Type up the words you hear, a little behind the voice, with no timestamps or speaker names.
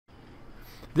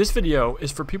This video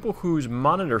is for people whose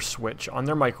monitor switch on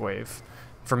their microwave,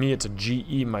 for me it's a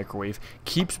GE microwave,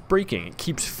 keeps breaking, it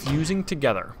keeps fusing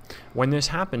together. When this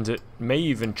happens, it may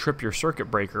even trip your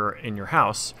circuit breaker in your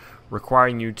house,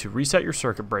 requiring you to reset your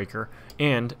circuit breaker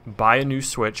and buy a new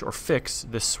switch or fix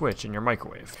this switch in your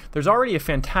microwave. There's already a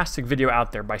fantastic video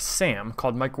out there by Sam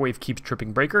called Microwave Keeps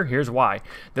Tripping Breaker, here's why,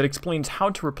 that explains how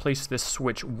to replace this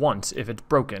switch once if it's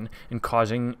broken and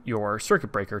causing your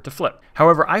circuit breaker to flip.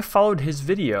 However, I followed his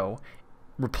video,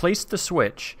 replaced the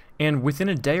switch, and within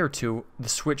a day or two, the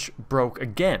switch broke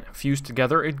again, fused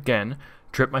together again,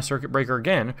 tripped my circuit breaker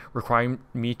again, requiring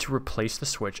me to replace the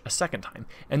switch a second time.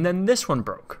 And then this one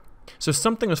broke. So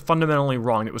something was fundamentally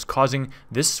wrong that was causing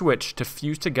this switch to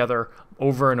fuse together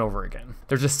over and over again.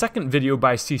 There's a second video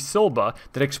by C. Silva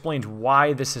that explains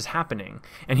why this is happening,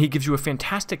 and he gives you a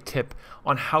fantastic tip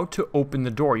on how to open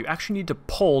the door. You actually need to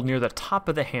pull near the top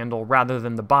of the handle rather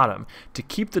than the bottom to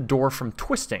keep the door from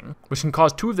twisting, which can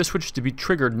cause two of the switches to be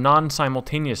triggered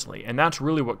non-simultaneously, and that's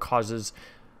really what causes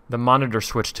the monitor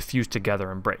switch to fuse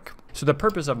together and break. So the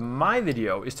purpose of my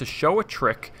video is to show a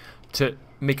trick to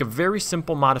make a very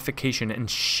simple modification and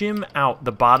shim out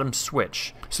the bottom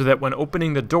switch so that when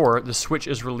opening the door, the switch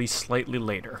is released slightly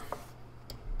later.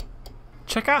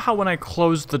 Check out how when I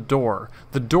close the door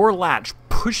latch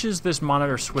pushes this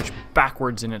monitor switch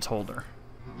backwards in its holder.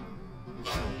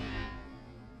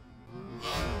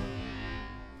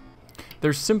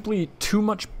 There's simply too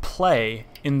much play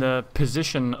in the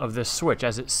position of this switch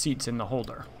as it seats in the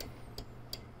holder.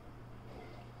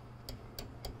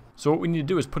 So what we need to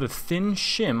do is put a thin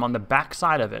shim on the back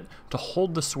side of it to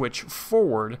hold the switch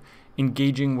forward,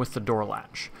 engaging with the door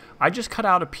latch. I just cut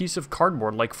out a piece of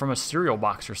cardboard like from a cereal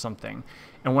box or something,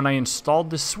 and when I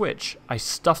installed this switch, I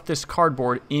stuffed this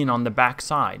cardboard in on the back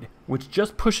side, which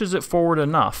just pushes it forward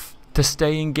enough to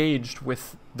stay engaged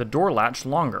with the door latch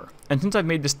longer. And since I've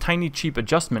made this tiny cheap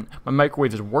adjustment, my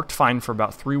microwave has worked fine for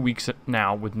about 3 weeks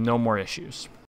now with no more issues.